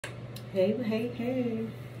Hey.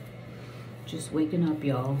 Just waking up,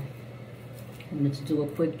 y'all. Wanted to do a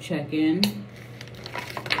quick check-in.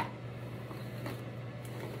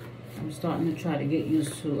 I'm starting to try to get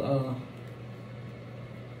used to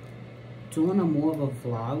doing a more of a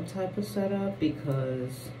vlog type of setup,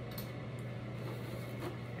 because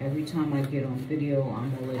every time I get on video,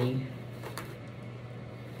 I'm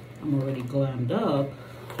already glammed up.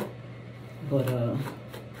 But I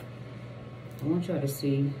want y'all to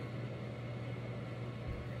see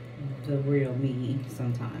the real me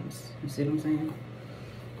sometimes. You see what I'm saying?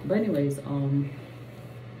 But anyways, this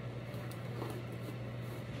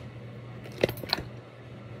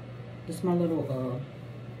is my little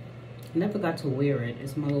I never got to wear it.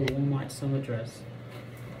 It's my little Walmart summer dress.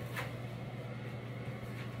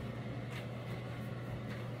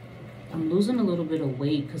 I'm losing a little bit of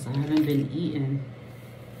weight because I haven't been eating.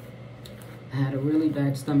 I had a really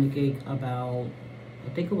bad stomach ache about, I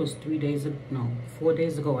think it was 4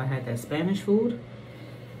 days ago. I had that Spanish food,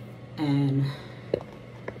 and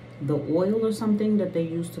the oil or something that they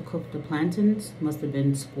used to cook the plantains must have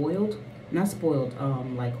been spoiled. Not spoiled,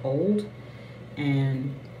 like old,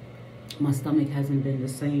 and my stomach hasn't been the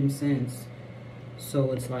same since.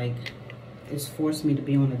 So it's like, it's forced me to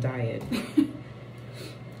be on a diet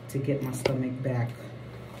to get my stomach back.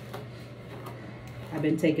 I've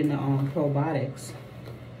been taking the probiotics,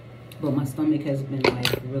 but my stomach has been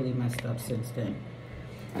like really messed up since then.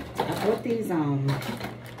 I bought these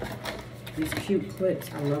cute clips.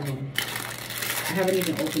 I love them. I haven't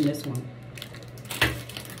even opened this one.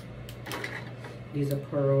 These are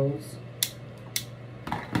pearls.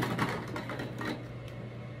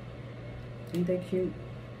 Ain't they cute?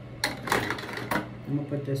 I'm gonna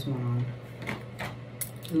put this one on.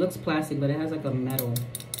 It looks plastic, but it has like a metal.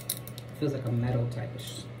 Feels like a metal type of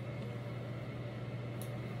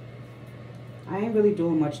I ain't really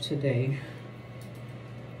doing much today.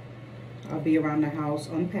 I'll be around the house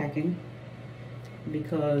unpacking,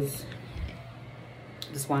 because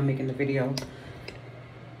this is why I'm making the video.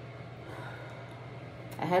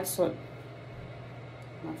 I had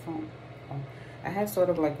my phone. Oh, I had sort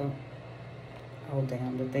of like a, oh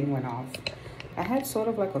damn, the thing went off. I had sort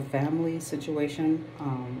of like a family situation.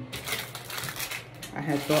 I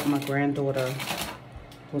had thought my granddaughter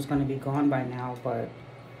was going to be gone by now, but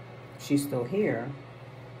she's still here.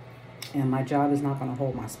 And my job is not going to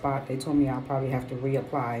hold my spot. They told me I'll probably have to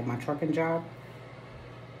reapply my trucking job.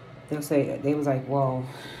 They was like, well,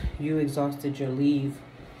 you exhausted your leave,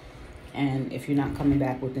 and if you're not coming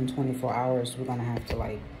back within 24 hours, we're going to have to,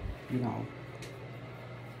 like, you know,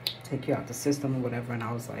 take you out the system or whatever. And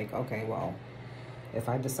I was like, okay, well, if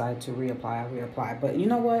I decide to reapply, I'll reapply. But you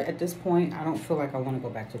know what? At this point, I don't feel like I want to go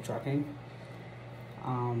back to trucking.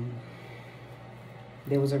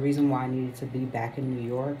 There was a reason why I needed to be back in New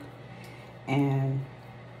York. And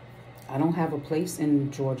I don't have a place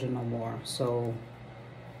in Georgia no more. So,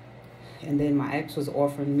 and then my ex was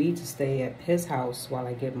offering me to stay at his house while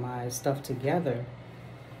I get my stuff together,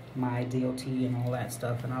 my DOT and all that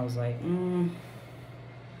stuff. And I was like, I'm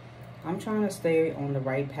trying to stay on the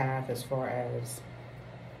right path as far as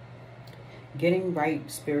getting right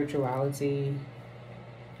spirituality,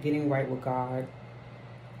 getting right with God.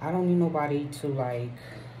 I don't need nobody to like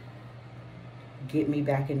get me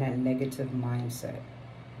back in that negative mindset,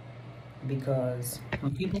 because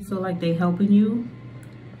when people feel like they helping you,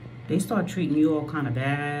 they start treating you all kind of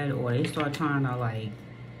bad, or they start trying to, like,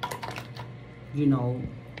 you know,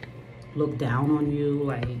 look down on you,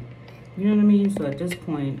 like, you know what I mean? So at this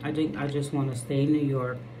point, I think I just want to stay in New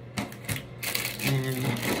York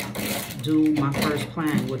and do my first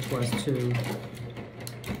plan, which was to,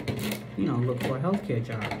 you know, look for a healthcare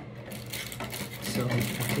job. So I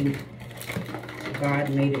think God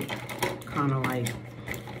made it kind of like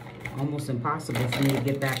almost impossible for me to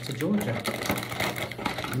get back to Georgia.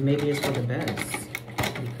 And maybe it's for the best,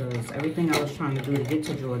 because everything I was trying to do to get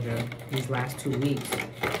to Georgia these last 2 weeks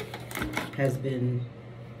has been,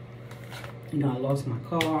 you know, I lost my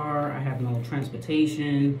car, I have no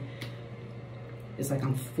transportation. It's like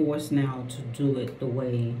I'm forced now to do it the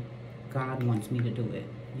way God wants me to do it.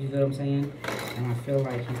 You know what I'm saying? And I feel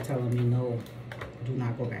like he's telling me, no, do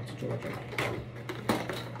not go back to Georgia.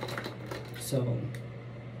 So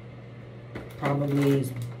probably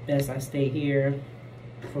it's best I stay here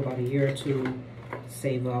for about a year or two,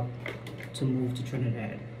 save up to move to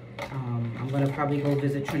Trinidad. I'm gonna probably go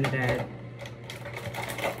visit Trinidad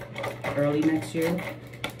early next year.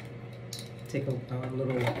 Take a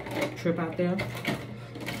little trip out there.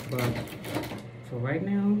 But for right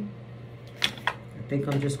now, I think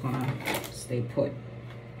I'm just gonna stay put.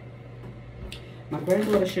 My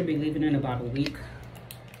granddaughter should be leaving in about a week.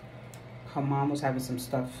 her mom was having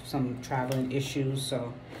some traveling issues.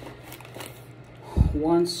 So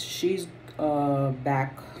once she's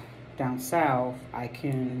back down south, I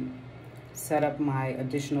can set up my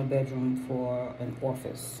additional bedroom for an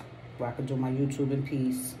office where I could do my YouTube in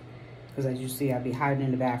peace. Because as you see, I'd be hiding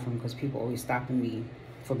in the bathroom because people always stopping me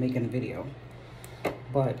for making a video.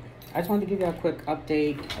 But I just wanted to give you a quick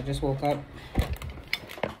update. I just woke up.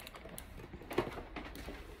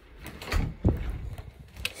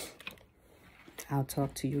 I'll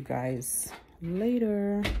talk to you guys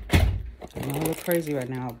later. I know I look crazy right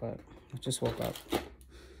now, but I just woke up.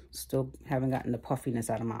 Still haven't gotten the puffiness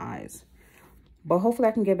out of my eyes. But hopefully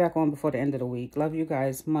I can get back on before the end of the week. Love you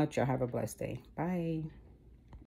guys much. Y'all have a blessed day. Bye.